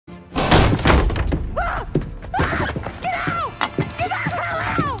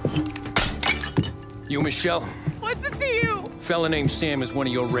You, Michelle? What's it to you? Fella named Sam is one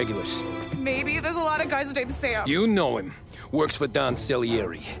of your regulars. Maybe there's a lot of guys named Sam. You know him. Works for Don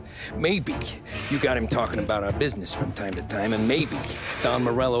Celieri. Maybe you got him talking about our business from time to time, and maybe Don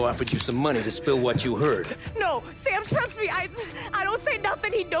Morello offered you some money to spill what you heard. No, Sam, trust me. I don't say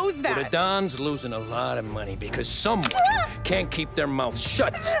nothing. He knows that. Well, the Don's losing a lot of money because someone can't keep their mouth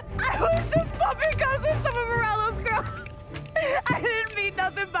shut. I was just bumping guns with some of Morello's girls. I didn't mean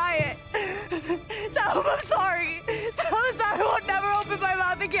nothing by it. Tell him I'm sorry. Tell him I won't never open my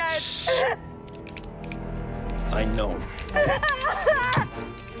mouth again. I know. I'm sorry.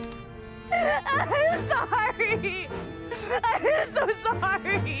 I'm so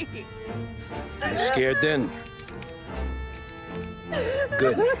sorry. You scared then?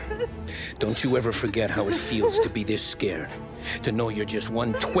 Good. Don't you ever forget how it feels to be this scared. To know you're just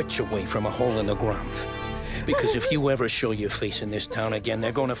one twitch away from a hole in the ground. Because if you ever show your face in this town again,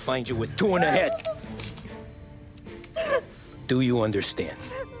 they're gonna find you with 2 in the head. Do you understand?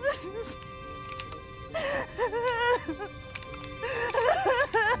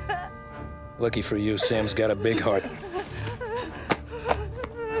 Lucky for you, Sam's got a big heart.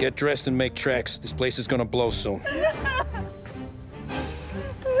 Get dressed and make tracks. This place is gonna blow soon.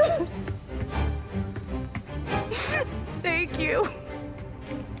 Thank you.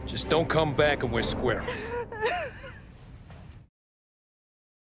 Just don't come back and we're square.